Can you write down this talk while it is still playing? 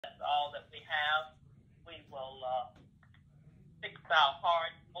That's all that we have. We will fix our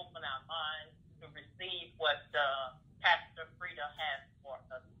hearts, open our minds to receive what Pastor Frida has for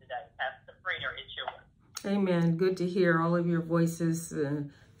us today. Pastor Frida, it's yours. Amen. Good to hear all of your voices.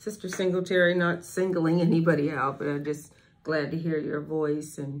 Sister Singletary, not singling anybody out, but I'm just glad to hear your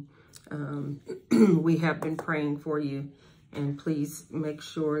voice. And we have been praying for you. And please make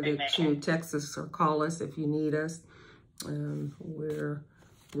sure that you text us or call us if you need us. We're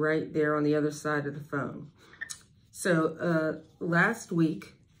right there on the other side of the phone. So last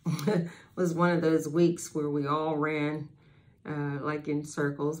week was one of those weeks where we all ran like in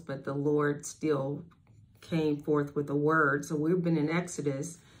circles, but the Lord still came forth with a word. So we've been in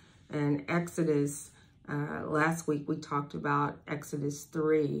Exodus, and Exodus, last week we talked about Exodus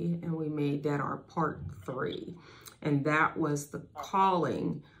 3, and we made that our part 3. And that was the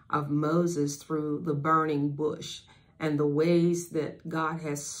calling of Moses through the burning bush and the ways that God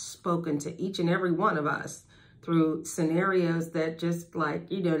has spoken to each and every one of us through scenarios that just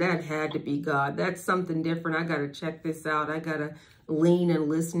like, you know, that had to be God. That's something different. I got to check this out. I got to lean a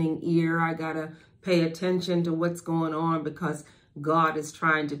listening ear. I got to pay attention to what's going on because God is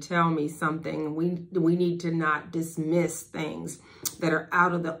trying to tell me something. We need to not dismiss things that are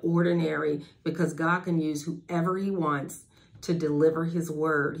out of the ordinary because God can use whoever he wants to deliver his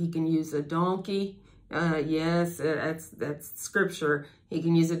word. He can use a donkey. Yes, that's scripture. He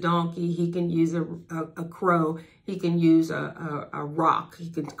can use a donkey. He can use a crow. He can use a rock. He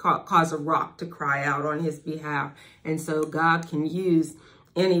can cause a rock to cry out on his behalf. And so God can use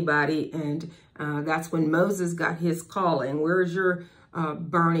anybody. And that's when Moses got his calling. Where's your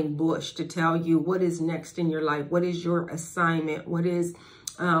burning bush to tell you what is next in your life? What is your assignment? What is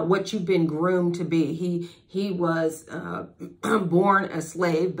what you've been groomed to be? He was born a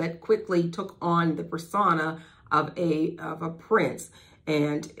slave, but quickly took on the persona of a prince.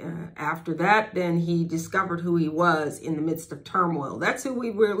 And after that, then he discovered who he was in the midst of turmoil. That's who we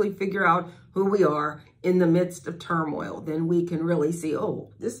really figure out who we are in the midst of turmoil. Then we can really see,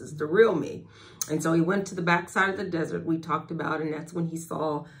 oh, this is the real me. And so he went to the backside of the desert we talked about, and that's when he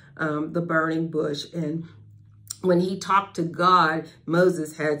saw the burning bush. And when he talked to God,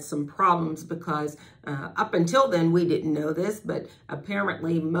 Moses had some problems because up until then, we didn't know this, but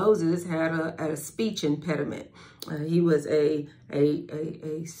apparently Moses had a speech impediment. He was a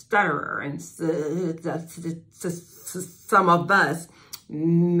stutterer, and some of us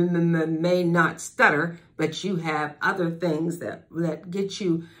may not stutter, but you have other things that get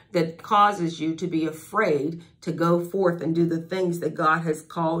you, that causes you to be afraid to go forth and do the things that God has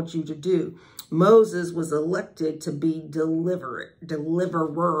called you to do. Moses was elected to be deliverer.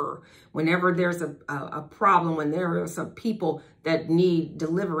 Whenever there's a problem, when there are some people that need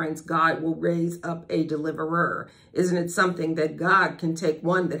deliverance, God will raise up a deliverer. Isn't it something that God can take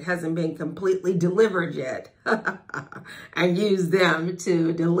one that hasn't been completely delivered yet and use them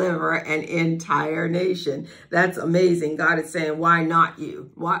to deliver an entire nation? That's amazing. God is saying, why not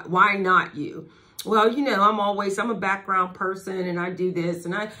you? Why not you? Well, you know, I'm a background person, and I do this,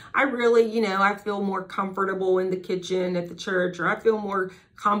 and I really, you know, I feel more comfortable in the kitchen at the church, or I feel more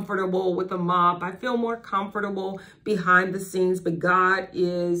comfortable with a mop. I feel more comfortable behind the scenes, but God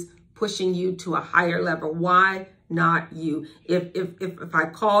is pushing you to a higher level. Why not you? If I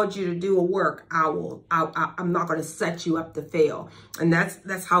called you to do a work, I'm not going to set you up to fail. And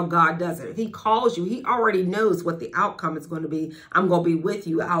that's how God does it. If he calls you, he already knows what the outcome is going to be. I'm going to be with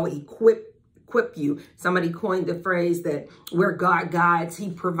you. I'll equip you. Somebody coined the phrase that where God guides, he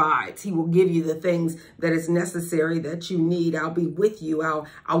provides. He will give you the things that is necessary that you need. I'll be with you.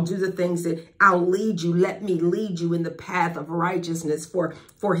 I'll do the things that I'll lead you. Let me lead you in the path of righteousness for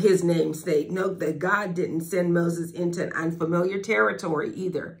his name's sake. Note that God didn't send Moses into an unfamiliar territory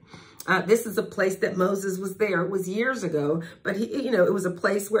either. This is a place that Moses was there. It was years ago, but it was a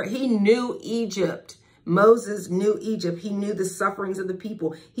place where he knew Egypt. Moses knew Egypt. He knew the sufferings of the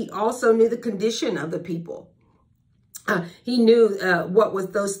people. He also knew the condition of the people. He knew what was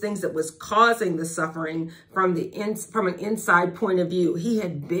those things that was causing the suffering from an inside point of view. He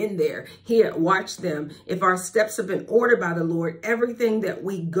had been there. He had watched them. If our steps have been ordered by the Lord, everything that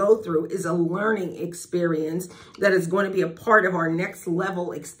we go through is a learning experience that is going to be a part of our next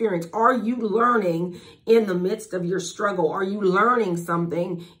level experience. Are you learning in the midst of your struggle? Are you learning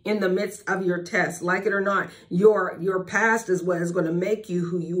something in the midst of your test? Like it or not, your past is what is going to make you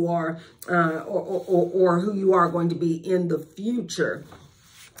who you are, or who you are going to be in the future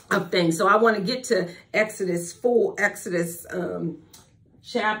of things. So I want to get to Exodus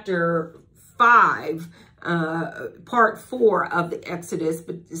chapter 5, part 4 of the Exodus,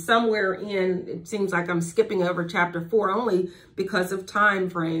 but somewhere in, it seems like I'm skipping over chapter 4 only because of time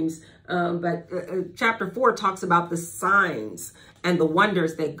frames. But chapter 4 talks about the signs and the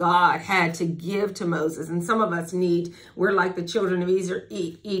wonders that God had to give to Moses. And some of us we're like the children of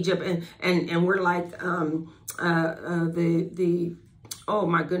Egypt, and we're like oh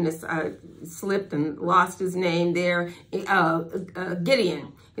my goodness, I slipped and lost his name there.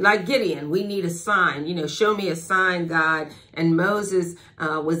 Gideon. Like Gideon, we need a sign. You know, show me a sign, God. And Moses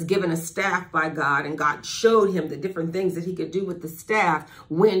was given a staff by God, and God showed him the different things that he could do with the staff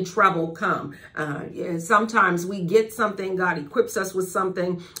when trouble come. Sometimes we get something, God equips us with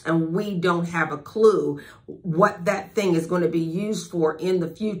something, and we don't have a clue what that thing is going to be used for in the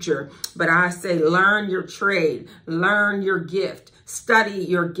future. But I say, learn your trade, learn your gift. Study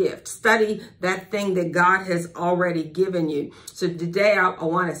your gift. Study that thing that God has already given you. So today I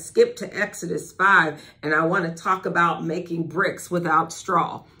want to skip to Exodus 5, and I want to talk about making bricks without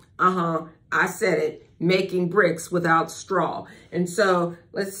straw. I said it, making bricks without straw. And so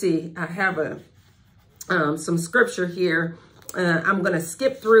let's see, I have some scripture here. I'm going to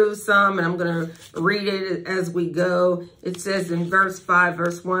skip through some, and I'm going to read it as we go. It says in chapter 5,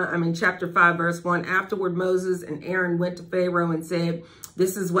 verse 1, afterward Moses and Aaron went to Pharaoh and said,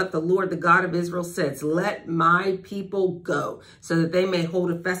 this is what the Lord, the God of Israel says, let my people go so that they may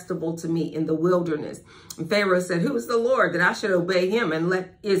hold a festival to me in the wilderness. And Pharaoh said, who is the Lord that I should obey him and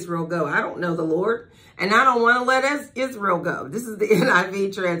let Israel go? I don't know the Lord, and I don't want to let Israel go. This is the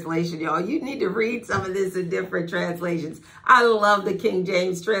NIV translation, y'all. You need to read some of this in different translations. I love the King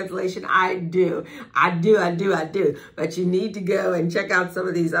James translation. I do. But you need to go and check out some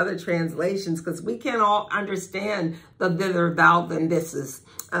of these other translations, because we can't all understand the thither, thou, then, this is.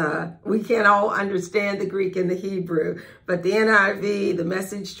 We can't all understand the Greek and the Hebrew, but the NIV, the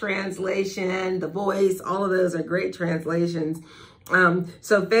Message translation, the Voice, all of those are great translations.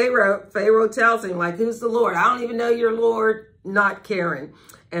 So Pharaoh tells him, like, who's the Lord? I don't even know your Lord, not caring.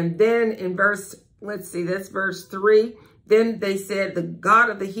 And then in verse 3. Then they said, the God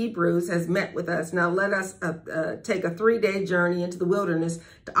of the Hebrews has met with us. Now let us take a 3-day journey into the wilderness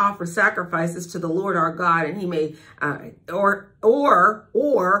to offer sacrifices to the Lord our God, and he may, or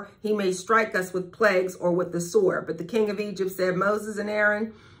he may strike us with plagues or with the sword. But the king of Egypt said, Moses and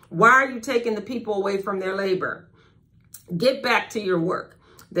Aaron, why are you taking the people away from their labor? Get back to your work.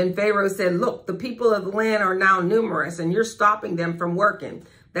 Then Pharaoh said, look, the people of the land are now numerous, and you're stopping them from working.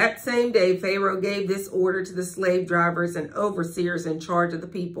 That same day, Pharaoh gave this order to the slave drivers and overseers in charge of the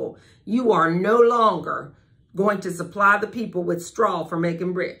people. You are no longer going to supply the people with straw for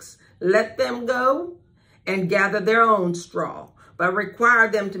making bricks. Let them go and gather their own straw, but require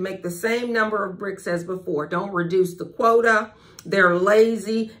them to make the same number of bricks as before. Don't reduce the quota. They're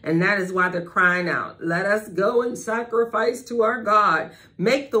lazy, and that is why they're crying out. Let us go and sacrifice to our God.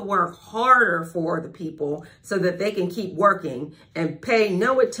 Make the work harder for the people so that they can keep working and pay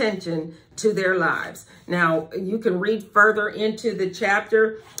no attention to their lives. Now, you can read further into the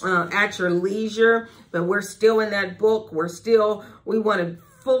chapter at your leisure, but we're still in that book. We want to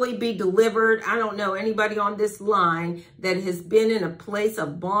fully be delivered. I don't know anybody on this line that has been in a place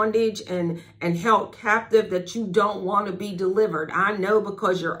of bondage and held captive that you don't want to be delivered. I know,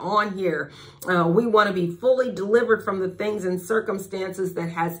 because you're on here. We want to be fully delivered from the things and circumstances that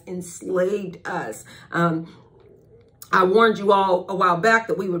has enslaved us. I warned you all a while back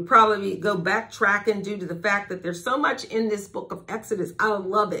that we would probably go backtracking due to the fact that there's so much in this book of Exodus. I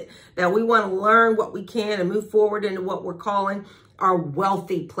love it, that we want to learn what we can and move forward into what we're calling our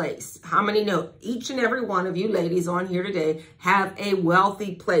wealthy place. How many know each and every one of you ladies on here today have a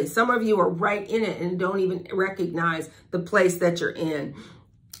wealthy place? Some of you are right in it and don't even recognize the place that you're in.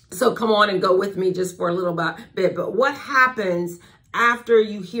 So come on and go with me just for a little bit. But what happens after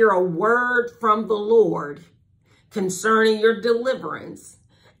you hear a word from the Lord concerning your deliverance,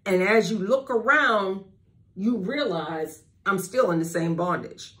 and as you look around, you realize, I'm still in the same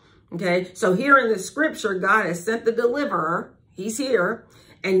bondage? Okay, so here in the scripture, God has sent the deliverer. He's here,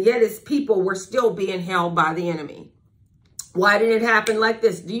 and yet his people were still being held by the enemy. Why did it happen like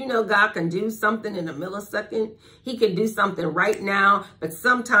this? Do you know God can do something in a millisecond? He can do something right now, but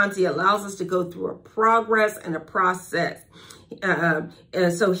sometimes he allows us to go through a progress and a process.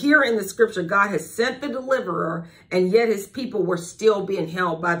 So here in the scripture, God has sent the deliverer, and yet his people were still being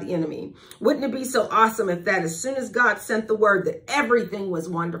held by the enemy. Wouldn't it be so awesome if that as soon as God sent the word that everything was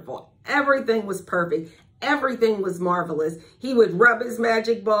wonderful, everything was perfect, Everything was marvelous. He would rub his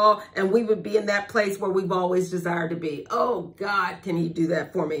magic ball and we would be in that place where we've always desired to be. Oh God, can he do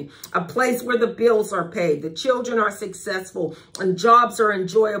that for me? A place where the bills are paid, the children are successful, and jobs are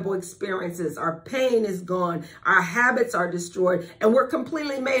enjoyable experiences. Our pain is gone. Our habits are destroyed and we're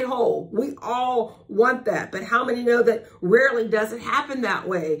completely made whole. We all want that. But how many know that rarely does it happen that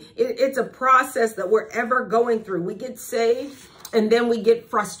way? It's a process that we're ever going through. We get saved and then we get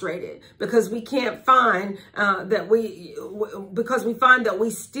frustrated because we can't find because we find that we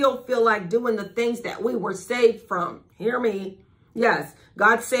still feel like doing the things that we were saved from. Hear me? Yes,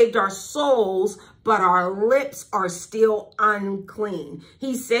 God saved our souls, but our lips are still unclean.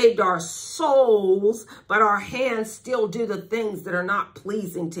 He saved our souls, but our hands still do the things that are not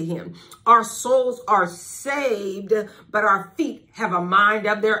pleasing to him. Our souls are saved, but our feet have a mind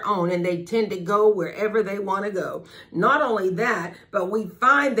of their own and they tend to go wherever they want to go. Not only that, but we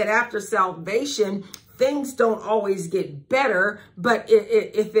find that after salvation, things don't always get better, but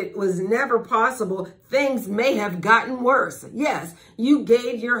if it was never possible, things may have gotten worse. Yes, you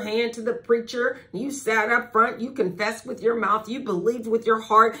gave your hand to the preacher, you sat up front, you confessed with your mouth, you believed with your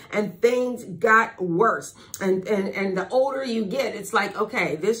heart, and things got worse. And the older you get, it's like,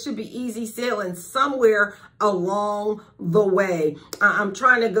 okay, this should be easy sailing somewhere along the way. I'm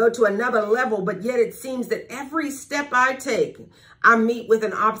trying to go to another level, but yet it seems that every step I take, I meet with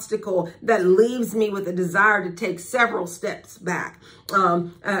an obstacle that leaves me with a desire to take several steps back.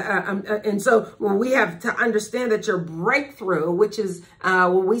 And so we have to understand that your breakthrough, which is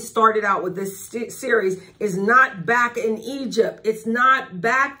when we started out with this series, is not back in Egypt. It's not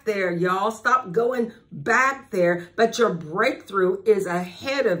back there, y'all. Stop going back there. But your breakthrough is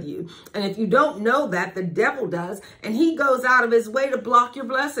ahead of you. And if you don't know that, the devil does. And he goes out of his way to block your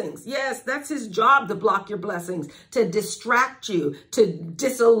blessings. Yes, that's his job, to block your blessings, to distract you, to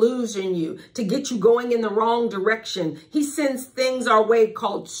disillusion you, to get you going in the wrong direction. He sends things our way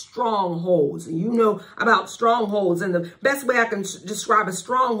called strongholds. You know about strongholds, and the best way I can describe a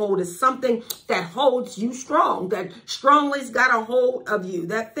stronghold is something that holds you strong, that strongly's got a hold of you,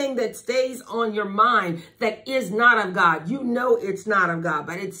 that thing that stays on your mind that is not of God. You know it's not of God,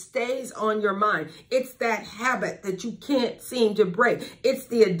 but it stays on your mind. It's that habit that you can't seem to break. It's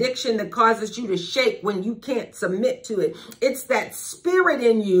the addiction that causes you to shake when you can't submit to it. It's that spirit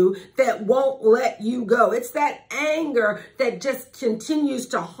in you that won't let you go. It's that anger that just continues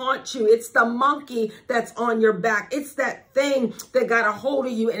to haunt you. It's the monkey that's on your back. It's that thing that got a hold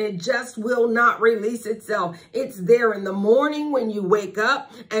of you and it just will not release itself. It's there in the morning when you wake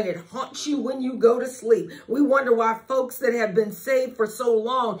up and it haunts you when you go to sleep. We wonder why folks that have been saved for so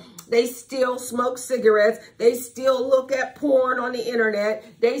long, they still smoke cigarettes. They still look at porn on the internet.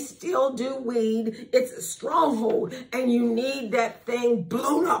 They still do weed. It's a stronghold and you need that thing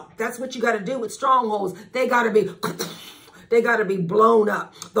blown up. That's what you got to do with strongholds. They got to be blown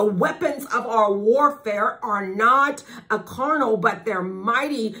up. The weapons of our warfare are not carnal, but they're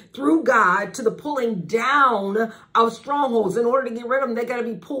mighty through God to the pulling down of strongholds. In order to get rid of them, they got to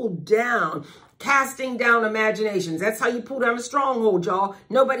be pulled down. Casting down imaginations. That's how you pull down a stronghold, y'all.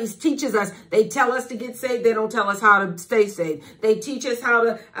 Nobody teaches us. They tell us to get saved. They don't tell us how to stay saved. They teach us how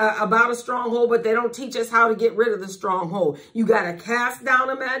to about a stronghold, but they don't teach us how to get rid of the stronghold. You got to cast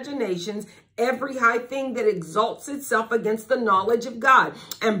down imaginations, every high thing that exalts itself against the knowledge of God,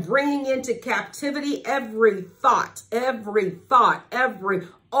 and bringing into captivity every thought,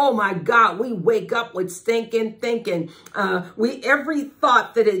 oh my God, we wake up with stinking thinking. Every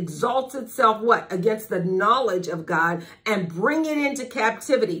thought that exalts itself, what? Against the knowledge of God, and bring it into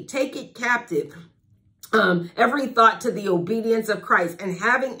captivity. Take it captive. Every thought to the obedience of Christ, and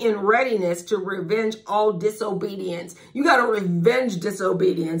having in readiness to revenge all disobedience. You got to revenge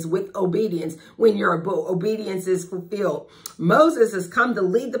disobedience with obedience when your obedience is fulfilled. Moses has come to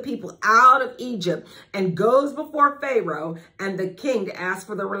lead the people out of Egypt and goes before Pharaoh and the king to ask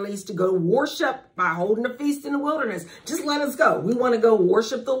for the release to go worship by holding a feast in the wilderness. Just let us go. We want to go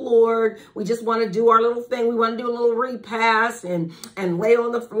worship the Lord. We just want to do our little thing. We want to do a little repast and lay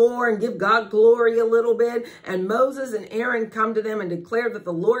on the floor and give God glory a little bit. And Moses and Aaron come to them and declare that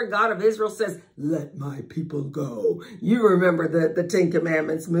the Lord God of Israel says, let my people go. You remember the Ten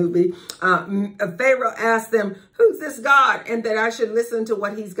Commandments movie. Pharaoh asked them, who's this God? And that I should listen to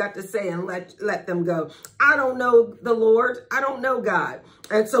what he's got to say and let them go. I don't know the Lord. I don't know God.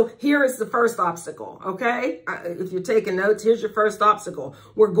 And so here is the first obstacle, okay? If you're taking notes, here's your first obstacle.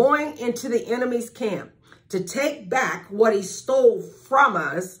 We're going into the enemy's camp to take back what he stole from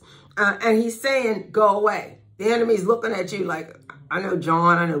us. And he's saying, go away. The enemy's looking at you like, I know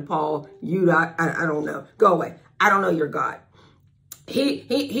John, I know Paul, I don't know. Go away. I don't know your God.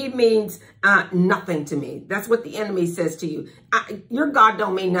 He means nothing to me. That's what the enemy says to you. Your God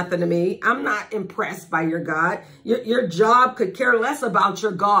don't mean nothing to me. I'm not impressed by your God. Your job could care less about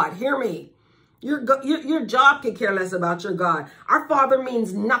your God. Hear me. Your job could care less about your God. Our Father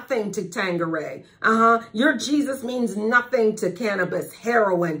means nothing to Tanqueray. Your Jesus means nothing to cannabis,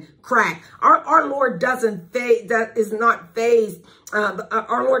 heroin, crack. Our Lord doesn't phase, that is not phased.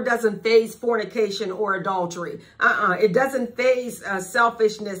 Our Lord doesn't phase fornication or adultery. It doesn't phase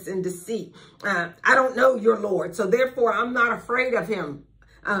selfishness and deceit. I don't know your Lord, so therefore I'm not afraid of him.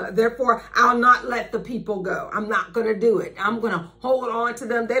 Therefore, I'll not let the people go. I'm not going to do it. I'm going to hold on to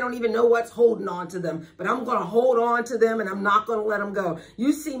them. They don't even know what's holding on to them, but I'm going to hold on to them and I'm not going to let them go.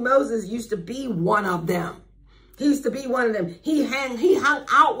 You see, Moses used to be one of them. He used to be one of them. He hung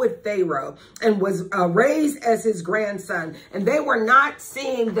out with Pharaoh and was raised as his grandson. And they were not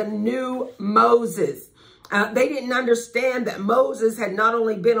seeing the new Moses. They didn't understand that Moses had not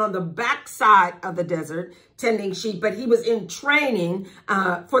only been on the backside of the desert tending sheep, but he was in training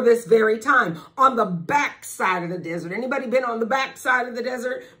for this very time on the backside of the desert. Anybody been on the backside of the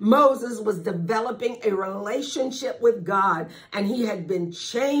desert? Moses was developing a relationship with God, and he had been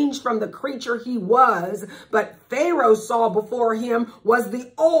changed from the creature he was, but Pharaoh saw before him was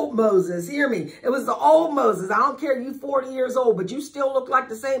the old Moses. Hear me. It was the old Moses. I don't care, you 40 years old, but you still look like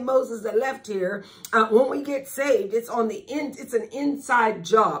the same Moses that left here. When we get saved, it's on the end. It's an inside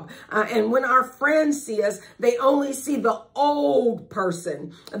job. And when our friends see us, they only see the old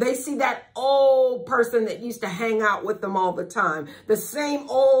person. They see that old person that used to hang out with them all the time. The same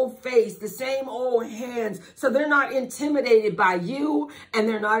old face, the same old hands. So they're not intimidated by you, and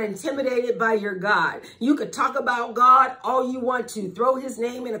they're not intimidated by your God. You could talk about God all you want to. Throw his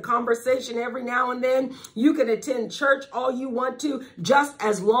name in a conversation every now and then. You can attend church all you want to, just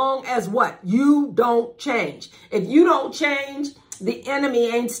as long as what? You don't change. If you don't change, the enemy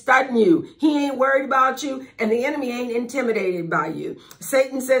ain't studying you. He ain't worried about you, and the enemy ain't intimidated by you.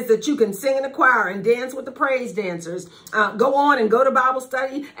 Satan says that you can sing in the choir and dance with the praise dancers. Go on and go to Bible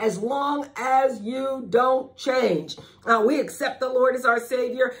study as long as you don't change. We accept the Lord as our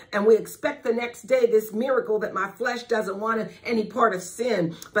Savior, and we expect the next day this miracle that my flesh doesn't want any part of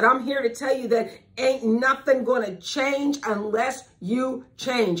sin. But I'm here to tell you that ain't nothing going to change unless you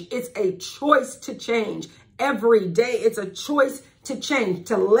change. It's a choice to change. Every day, it's a choice to change,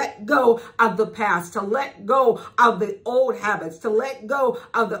 to let go of the past, to let go of the old habits, to let go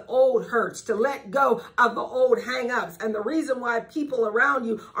of the old hurts, to let go of the old hang-ups. And the reason why people around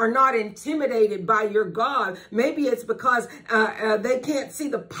you are not intimidated by your God, maybe it's because they can't see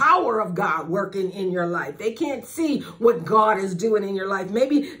the power of God working in your life. They can't see what God is doing in your life.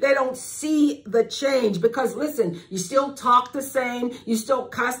 Maybe they don't see the change because, listen, you still talk the same, you still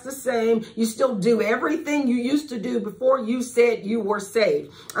cuss the same, you still do everything you used to do before you said you were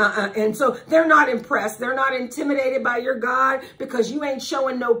saved. And so they're not impressed. They're not intimidated by your God because you ain't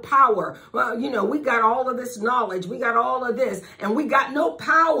showing no power. Well, you know, we got all of this knowledge. We got all of this, and we got no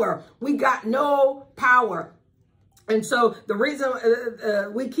power. We got no power. And so the reason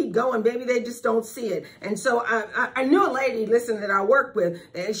we keep going, maybe they just don't see it. And so I knew a lady, listen, that I worked with,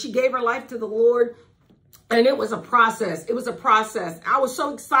 and she gave her life to the Lord. And it was a process. It was a process. I was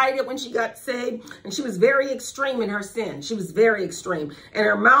so excited when she got saved, and she was very extreme in her sin. She was very extreme, and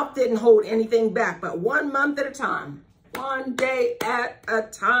her mouth didn't hold anything back, but 1 month at a time. One day at a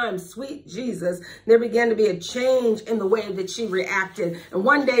time, sweet Jesus, there began to be a change in the way that she reacted. And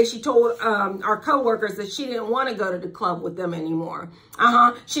one day she told our coworkers that she didn't want to go to the club with them anymore.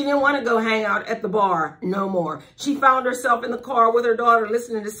 She didn't want to go hang out at the bar no more. She found herself in the car with her daughter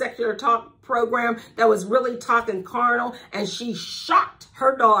listening to secular talk program that was really talking carnal, and she shocked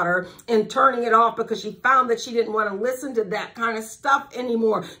her daughter in turning it off because she found that she didn't want to listen to that kind of stuff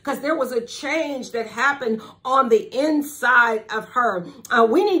anymore, because there was a change that happened on the inside of her.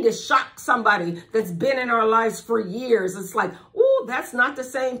 We need to shock somebody that's been in our lives for years. It's like, ooh, that's not the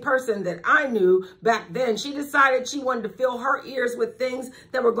same person that I knew back then. She decided she wanted to fill her ears with things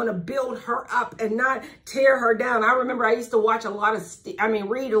that were going to build her up and not tear her down. I remember I used to watch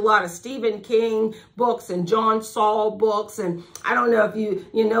read a lot of Stephen King books and John Saul books, and I don't know if you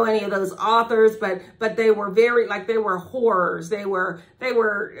know any of those authors, but they were very, like, they were horrors. They were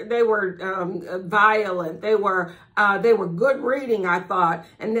violent. They were good reading, I thought.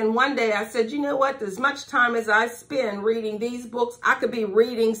 And then one day I said, you know what? As much time as I spend reading these books, I could be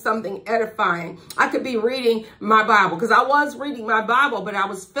reading something edifying. I could be reading my Bible, because I was reading my Bible, but I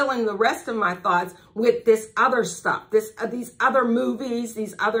was filling the rest of my thoughts with this other stuff, these other movies,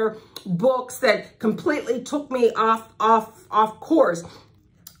 these other books that completely took me off course.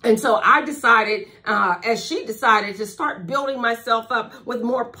 And so I decided, as she decided, to start building myself up with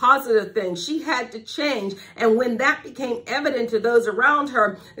more positive things. She had to change. And when that became evident to those around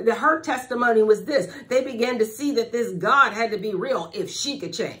her, her testimony was this. They began to see that this God had to be real if she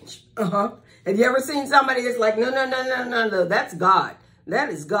could change. Have you ever seen somebody that's like, no, that's God. That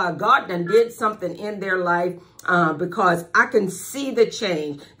is God. God done did something in their life because I can see the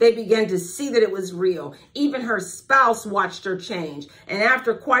change. They began to see that it was real. Even her spouse watched her change. And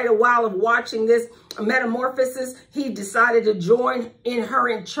after quite a while of watching this metamorphosis, he decided to join her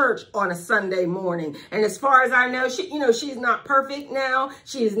in church on a Sunday morning. And as far as I know, she's not perfect now.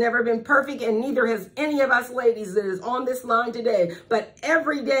 She has never been perfect, and neither has any of us ladies that is on this line today. But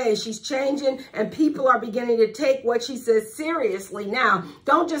every day she's changing, and people are beginning to take what she says seriously now.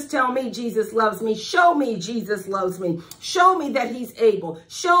 Don't just tell me Jesus loves me. Show me Jesus loves me. Show me that he's able.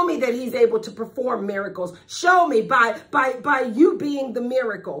 Show me that he's able to perform miracles. Show me by you being the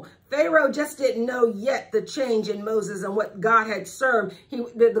miracle. Pharaoh just didn't know yet the change in Moses and what God had served.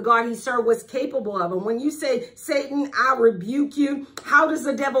 The God he served was capable of. And when you say, Satan, I rebuke you, how does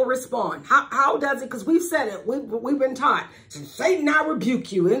the devil respond? How does it? Because we've said it. We've been taught. Satan, I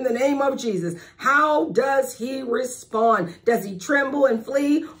rebuke you in the name of Jesus. How does he respond? Does he tremble and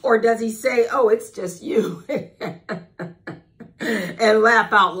flee? Or does he say, oh, it's just you? And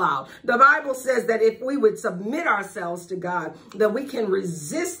laugh out loud. The Bible says that if we would submit ourselves to God, that we can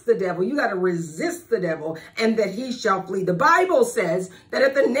resist the devil. You got to resist the devil and that he shall flee. The Bible says that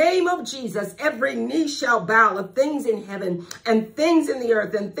at the name of Jesus, every knee shall bow of things in heaven and things in the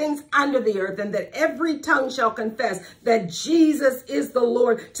earth and things under the earth, and that every tongue shall confess that Jesus is the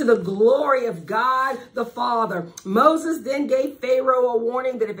Lord, to the glory of God the Father. Moses then gave Pharaoh a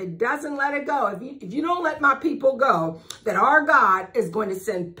warning that if it doesn't let it go, if you don't let my people go, that our God is going to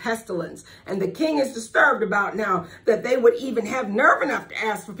send pestilence. And the king is disturbed about now that they would even have nerve enough to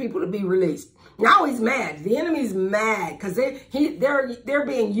ask for people to be released. Now he's mad. The enemy's mad because they're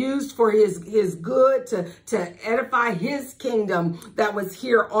being used for his good to edify his kingdom that was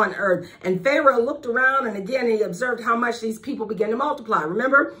here on earth. And Pharaoh looked around, and again he observed how much these people began to multiply.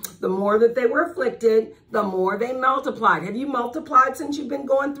 Remember, the more that they were afflicted, the more they multiplied. Have you multiplied since you've been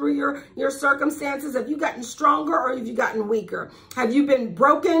going through your circumstances? Have you gotten stronger or have you gotten weaker? Have you been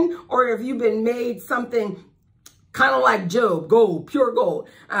broken or have you been made something kind of like Job, gold, pure gold?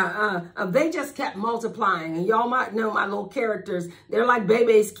 They just kept multiplying. And y'all might know my little characters. They're like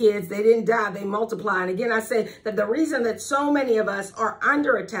baby's kids. They didn't die. They multiply. And again, I say that the reason that so many of us are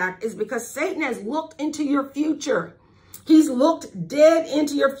under attack is because Satan has looked into your future. He's looked dead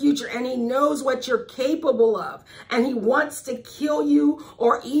into your future, and he knows what you're capable of. And he wants to kill you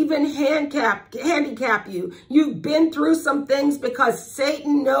or even handicap you. You've been through some things because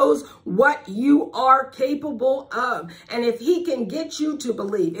Satan knows what you are capable of. And if he can get you to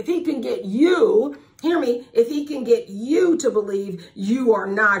believe, if he can get you, hear me, if he can get you to believe you are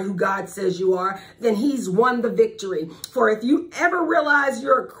not who God says you are, then he's won the victory. For if you ever realize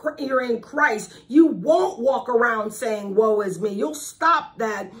you're in Christ, you won't walk around saying, woe is me. You'll stop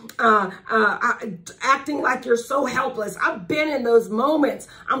that acting like you're so helpless. I've been in those moments.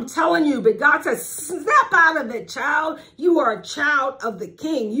 I'm telling you, but God says, snap out of it, child. You are a child of the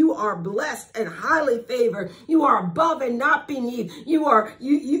King. You are blessed and highly favored. You are above and not beneath. You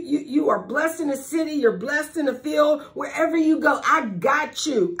are blessed in the city. You're blessed in the field. Wherever you go, I got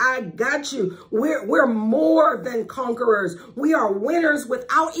you. I got you. We're more than conquerors. We are winners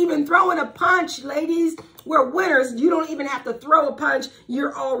without even throwing a punch, ladies. We're winners. You don't even have to throw a punch.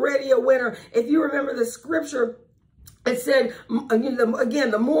 You're already a winner. If you remember the scripture, it said, again,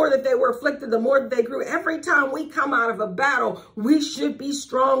 the more that they were afflicted, the more that they grew. Every time we come out of a battle, we should be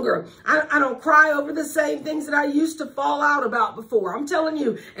stronger. I don't cry over the same things that I used to fall out about before. I'm telling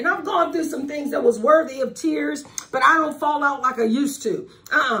you, and I've gone through some things that was worthy of tears, but I don't fall out like I used to.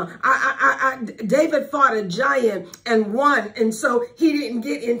 David fought a giant and won, and so he didn't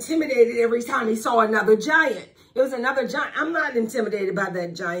get intimidated every time he saw another giant. It was another giant. I'm not intimidated by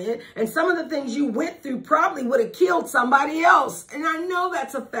that giant. And some of the things you went through probably would have killed somebody else. And I know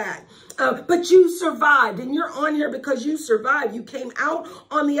that's a fact. But you survived, and you're on here because you survived. You came out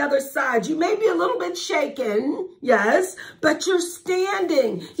on the other side. You may be a little bit shaken, yes, but you're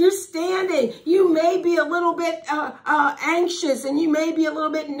standing. You're standing. You may be a little bit anxious, and you may be a little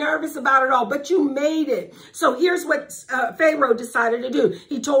bit nervous about it all, but you made it. So here's what Pharaoh decided to do.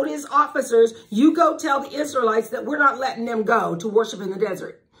 He told his officers, you go tell the Israelites that we're not letting them go to worship in the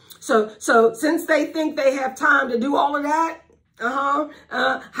desert. So since they think they have time to do all of that,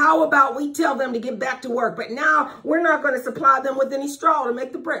 how about we tell them to get back to work? But now we're not going to supply them with any straw to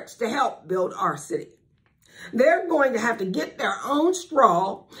make the bricks to help build our city. They're going to have to get their own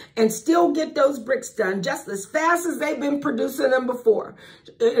straw and still get those bricks done just as fast as they've been producing them before.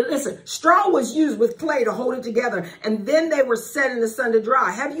 Listen, straw was used with clay to hold it together, and then they were set in the sun to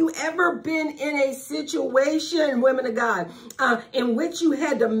dry. Have you ever been in a situation, women of God, in which you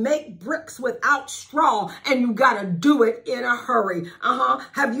had to make bricks without straw and you got to do it in a hurry?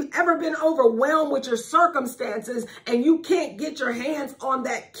 Have you ever been overwhelmed with your circumstances and you can't get your hands on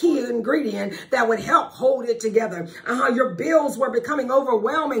that key ingredient that would help hold it together? Your bills were becoming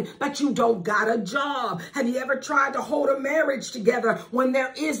overwhelming, but you don't got a job. Have you ever tried to hold a marriage together when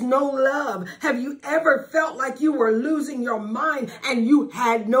there is no love? Have you ever felt like you were losing your mind and you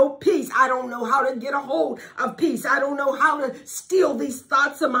had no peace? I don't know how to get a hold of peace. I don't know how to steal these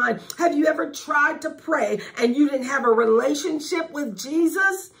thoughts of mine. Have you ever tried to pray and you didn't have a relationship with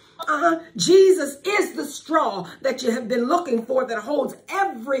Jesus? Jesus is the straw that you have been looking for that holds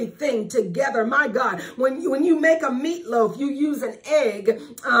everything together. My God, when you make a meatloaf, you use an egg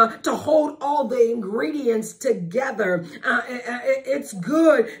to hold all the ingredients together. It's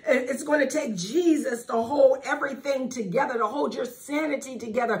good. It's going to take Jesus to hold everything together, to hold your sanity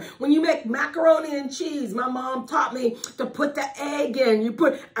together. When you make macaroni and cheese, my mom taught me to put the egg in. You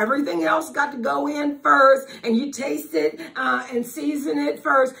put everything else got to go in first, and you taste it and season it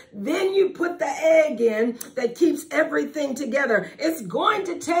first. Then you put the egg in that keeps everything together. It's going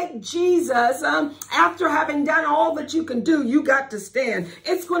to take Jesus, after having done all that you can do, you got to stand.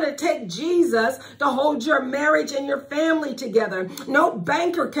 It's going to take Jesus to hold your marriage and your family together. No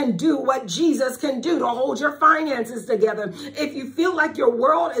banker can do what Jesus can do to hold your finances together. If you feel like your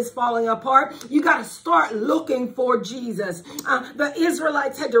world is falling apart, you got to start looking for Jesus. The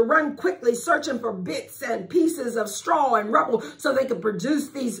Israelites had to run quickly searching for bits and pieces of straw and rubble so they could produce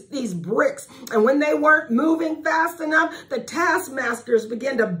these bricks. And when they weren't moving fast enough, the taskmasters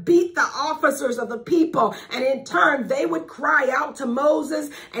began to beat the officers of the people. And in turn, they would cry out to Moses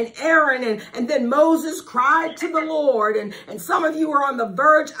and Aaron. And then Moses cried to the Lord. And some of you are on the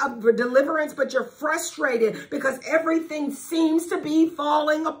verge of deliverance, but you're frustrated because everything seems to be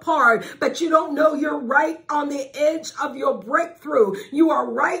falling apart. But you don't know you're right on the edge of your breakthrough. You are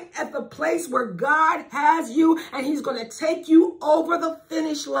right at the place where God has you, and he's going to take you over the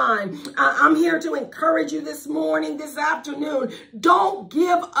finish line. I'm here to encourage you this morning, this afternoon. Don't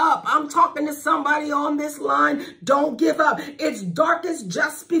give up. I'm talking to somebody on this line. Don't give up. It's darkest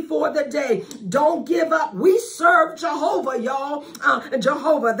just before the day. Don't give up. We serve Jehovah, y'all.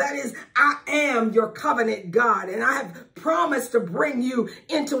 Jehovah, that is, I am your covenant God. And I have promised to bring you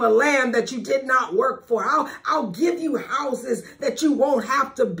into a land that you did not work for. I'll give you houses that you won't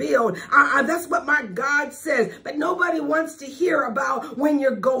have to build. That's what my God says. But nobody wants to hear about when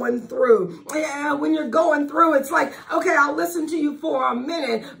you're going through. Yeah, when you're going through, it's like, okay, I'll listen to you for a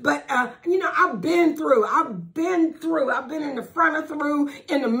minute, but I've been through. I've been in the front of through,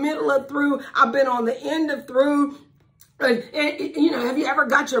 in the middle of through. I've been on the end of through. And, have you ever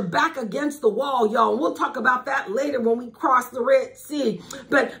got your back against the wall, y'all? We'll talk about that later when we cross the Red Sea.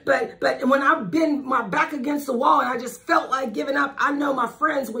 But when I've been my back against the wall and I just felt like giving up, I know my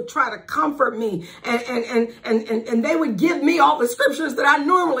friends would try to comfort me and they would give me all the scriptures that I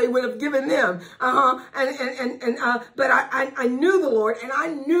normally would have given them. But I knew the Lord and I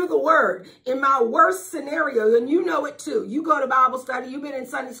knew the word. In my worst scenario, and you know it too. You go to Bible study, you've been in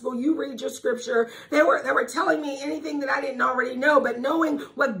Sunday school, you read your scripture. They were telling me anything that I didn't already know, but knowing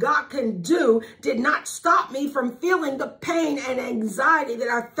what God can do did not stop me from feeling the pain and anxiety that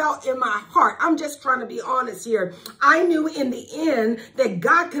I felt in my heart. I'm just trying to be honest here. I knew in the end that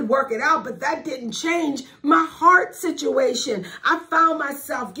God could work it out, but that didn't change my heart situation. I found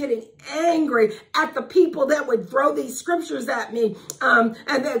myself getting angry at the people that would throw these scriptures at me, and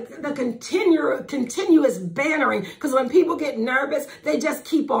the continuous bannering, because when people get nervous, they just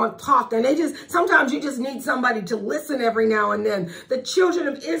keep on talking. Sometimes you just need somebody to listen every now and then. The children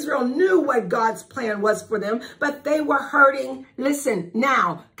of Israel knew what God's plan was for them, but they were hurting. Listen,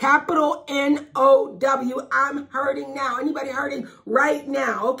 now, capital N-O-W, I'm hurting now. Anybody hurting right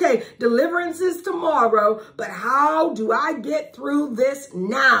now? Okay, deliverance is tomorrow, but how do I get through this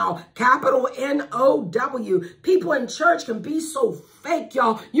now? Capital N-O-W. People in church can be so fake,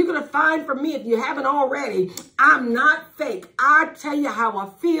 y'all. You're going to find from me, if you haven't already, I'm not fake. I tell you how I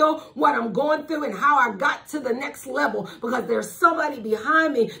feel, what I'm going through, and how I got to the next level, because there's somebody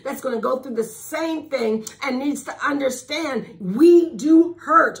behind me that's going to go through the same thing and needs to understand we do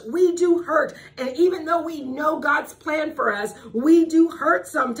hurt. We do hurt. And even though we know God's plan for us, we do hurt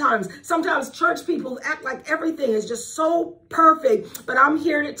sometimes. Sometimes church people act like everything is just so perfect. But I'm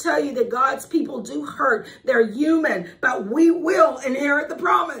here to tell you that God's people do hurt. They're human, but we will inherit the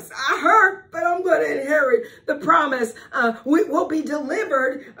promise. I hurt, but I'm going to inherit the promise. We will be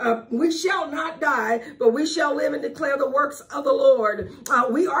delivered. We shall not die, but we shall live and declare the works of the Lord.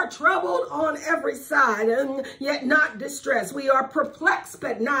 We are troubled on every side, and yet not distressed. We are perplexed,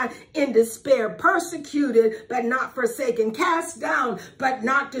 but not in despair. Persecuted, but not forsaken. Cast down, but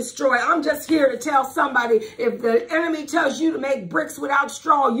not destroyed. I'm just here to tell somebody, if the enemy tells you to make bricks without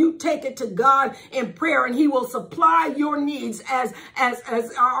straw, you take it to God in prayer, and he will supply your needs. As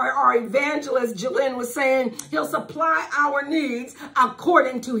our evangelist Jalen was saying, he'll supply our needs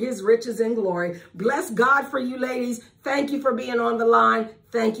according to his riches and glory. Bless God for you, ladies. Thank you for being on the line.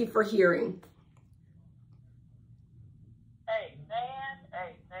 Thank you for hearing. Amen.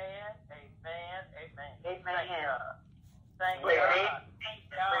 Thank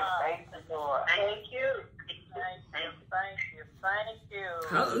you.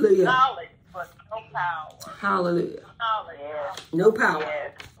 Hallelujah. Knowledge, but no power. Hallelujah. Knowledge. Yes. No power.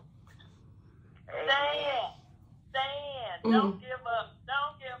 Yes. Stand. Don't give up.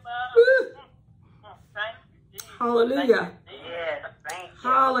 Thank you, Jesus. Hallelujah. Yes. Thank you.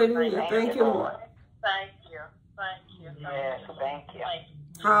 Hallelujah. Thank you, Lord. Thank you. Yes. Thank you.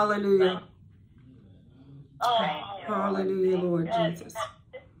 Hallelujah. Oh, hallelujah, Lord Jesus. At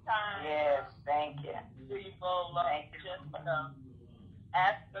this time, yes, thank you. We will just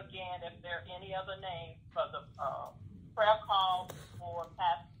ask again if there are any other names for the prayer call before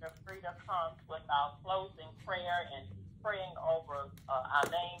Pastor Frida comes with our closing prayer and praying over our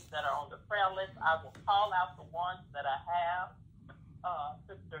names that are on the prayer list. I will call out the ones that I have.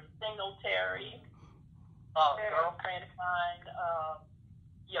 Sister Singletary, girlfriend of mine,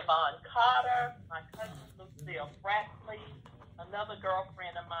 Yvonne Carter, my cousin Lucille Bradley, another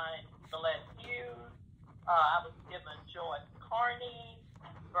girlfriend of mine, Celeste Hughes. I was given Joyce Carney,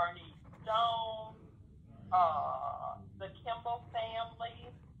 Bernice Stone, the Kimball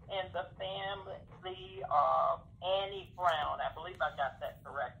family, and the family of Annie Brown. I believe I got that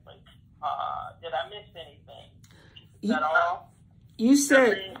correctly. Did I miss anything? Is that all? You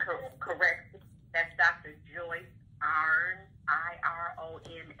said... Correct. That's Dr. Joyce Irons. IRONS.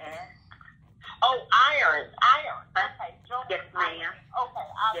 Oh, Iron. Okay, Joyce. Yes, ma'am. Okay,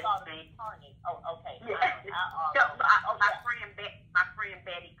 I thought it was Carney. Oh, okay. Yes. My friend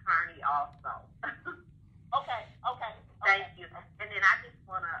Betty Carney also. Okay. Thank you. And then I just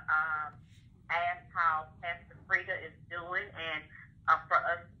want to ask how Pastor Frida is doing, and for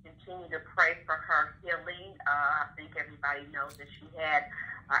us to continue to pray for her healing. I think everybody knows that she had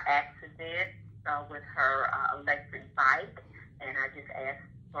an accident with her electric bike. And I just ask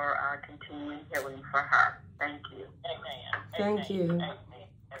for continuing healing for her. Thank you. Amen. Thank you.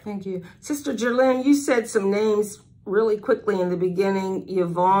 Thank you. Sister Jerlyn, you said some names really quickly in the beginning.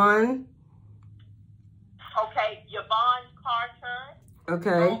 Yvonne. Okay, Yvonne Carter.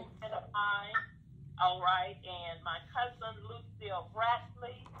 Okay. All right. And my cousin Lucille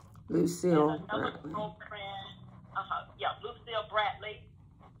Bradley. Lucille Bradley. Girlfriend. Lucille Bradley.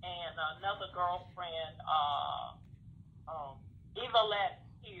 And another girlfriend, Evelette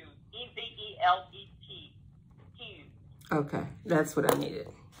Hughes, Evelet Hughes. Okay, that's what I needed.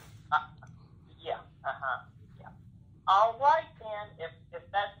 Yeah. All right, then. If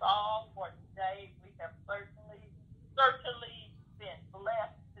that's all for today, we have certainly been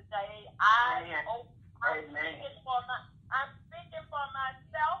blessed today. I'm speaking for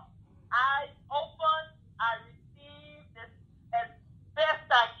myself. Eyes open. I receive this as best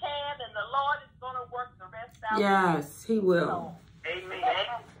I can, and the Lord is going to work the rest out. Yes, He will. So, amen.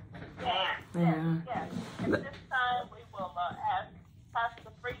 Yes. At this time, we will ask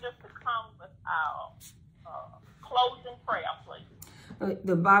Pastor Frida to come with our closing prayer, please.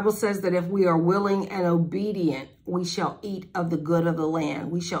 The Bible says that if we are willing and obedient, we shall eat of the good of the land.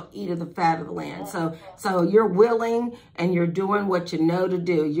 We shall eat of the fat of the land. So you're willing and you're doing what you know to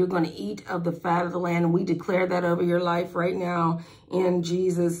do. You're going to eat of the fat of the land. And we declare that over your life right now in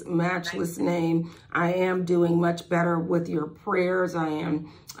Jesus' matchless name. I am doing much better with your prayers. I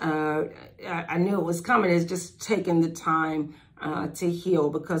am. I knew it was coming. It's just taking the time to heal,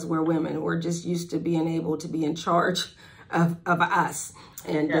 because we're women. We're just used to being able to be in charge of us.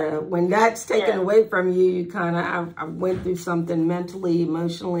 And when that's taken away from you, you kind of, I went through something mentally,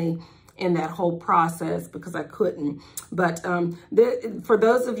 emotionally in that whole process, because I couldn't. But for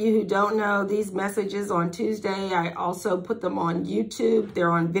those of you who don't know, these messages on Tuesday, I also put them on YouTube.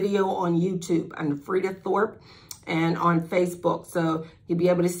 They're on video on YouTube under Frida Thorpe and on Facebook. So you'll be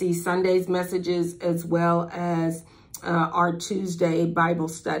able to see Sunday's messages as well as our Tuesday Bible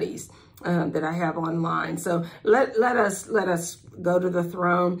studies. that I have online. So let us go to the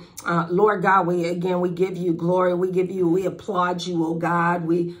throne. Lord God, we give you glory. We applaud you, oh God.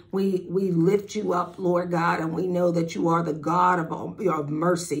 We lift you up, Lord God, and we know that you are the God of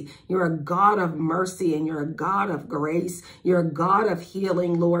mercy. You're a God of mercy, and you're a God of grace. You're a God of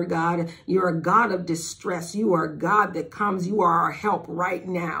healing, Lord God. You're a God of distress. You are a God that comes. You are our help right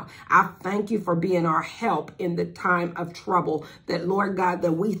now. I thank you for being our help in the time of trouble. That, Lord God,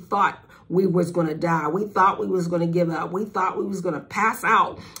 that we thought we was going to die. We thought we was going to give up. We thought we was going to pass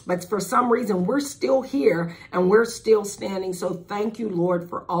out. But for some reason, we're still here and we're still standing. So thank you, Lord,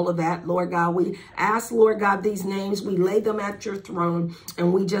 for all of that, Lord God. We ask, Lord God, these names. We lay them at your throne.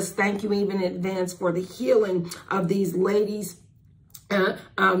 And we just thank you even in advance for the healing of these ladies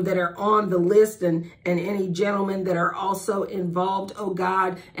that are on the list, and any gentlemen that are also involved, oh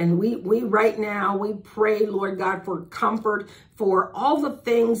God. And we right now, we pray, Lord God, for comfort, for all the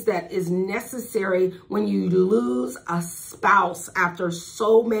things that is necessary when you lose a spouse after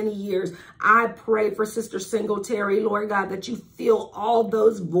so many years. I pray for Sister Singletary, Lord God, that you fill all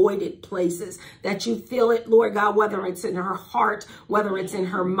those voided places, that you fill it, Lord God, whether it's in her heart, whether it's in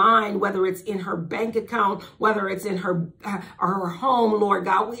her mind, whether it's in her bank account, whether it's in her home, Lord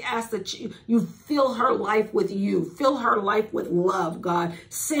God. We ask that you fill her life with you, fill her life with love, God.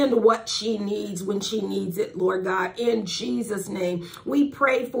 Send what she needs when she needs it, Lord God, in Jesus' name. We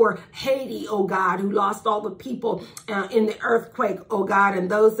pray for Haiti, oh God, who lost all the people in the earthquake, oh God,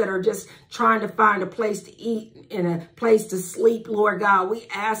 and those that are just trying to find a place to eat and a place to sleep, Lord God. We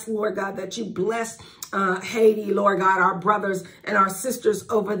ask, Lord God, that you bless Haiti, Lord God, our brothers and our sisters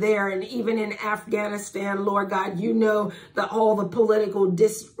over there, and even in Afghanistan, Lord God, you know all the political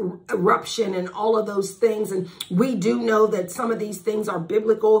disruption and all of those things. And we do know that some of these things are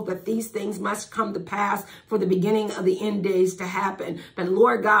biblical, that these things must come to pass for the beginning of the end days to happen. But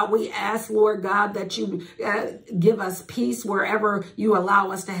Lord God, we ask, Lord God, that you give us peace wherever you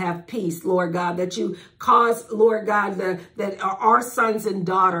allow us to have peace, Lord God, that you cause, Lord God, that our sons and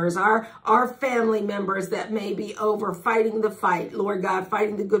daughters, our family members that may be over fighting the fight, Lord God,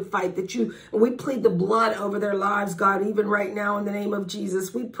 fighting the good fight, that we plead the blood over their lives, God, even right now in the name of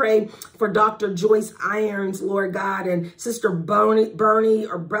Jesus. We pray for Dr. Joyce Irons, Lord God, and Sister Bernie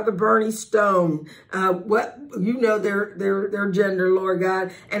or Brother Bernie Stone, their gender, Lord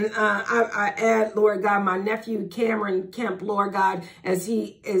God. And I add, Lord God, my nephew Cameron Kemp, Lord God, as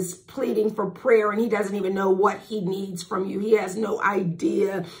he is pleading for prayer, and he doesn't even know what he needs from you. He has no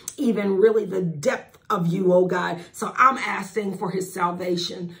idea even really the depth of you, oh God. So I'm asking for his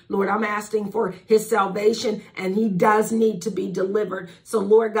salvation. Lord, I'm asking for his salvation, and he does need to be delivered. So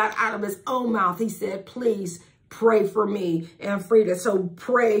Lord God, out of his own mouth, he said, please pray for me and Frida. So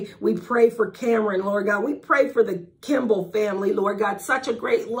we pray for Cameron, Lord God. We pray for the Kimball family, Lord God. Such a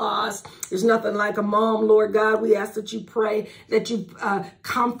great loss. There's nothing like a mom, Lord God. We ask that you pray, that you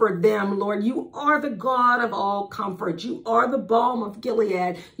comfort them, Lord. You are the God of all comfort. You are the balm of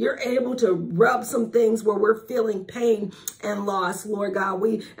Gilead. You're able to rub some things where we're feeling pain and loss, Lord God.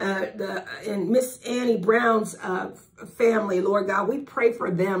 And Miss Annie Brown's family, Lord God, we pray for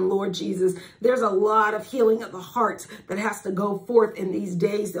them, Lord Jesus. There's a lot of healing of the hearts that has to go forth in these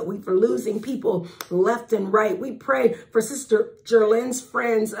days that we're losing people left and right. We pray for Sister Jerlyn's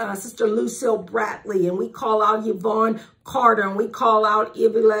friends, Sister Lucille Bradley, and we call out Yvonne Carter, and we call out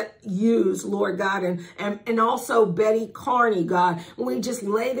Yvette Hughes, Lord God, and also Betty Carney, God. We just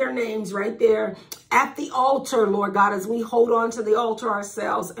lay their names right there at the altar, Lord God, as we hold on to the altar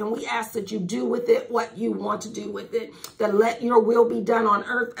ourselves, and we ask that you do with it what you want to do with it, that let your will be done on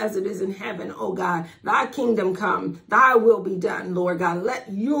earth as it is in heaven, oh God. Thy kingdom come, thy will be done, Lord God.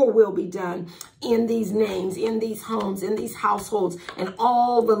 Let your will be done in these names, in these homes, in these households, and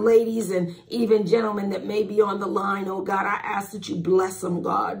all the ladies and even gentlemen that may be on the line, oh God. I ask that you bless them,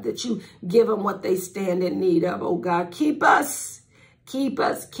 God, that you give them what they stand in need of, oh God. Keep us,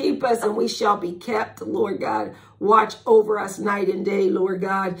 and we shall be kept, Lord God. Watch over us night and day, Lord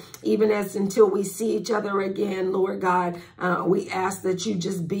God, even until we see each other again, Lord God. We ask that you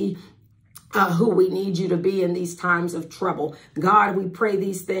just be who we need you to be in these times of trouble. God, we pray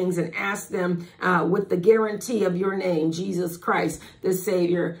these things and ask them with the guarantee of your name, Jesus Christ, the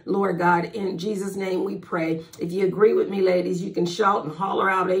Savior, Lord God. In Jesus' name we pray. If you agree with me, ladies, you can shout and holler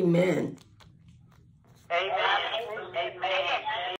out, amen. Amen. Amen.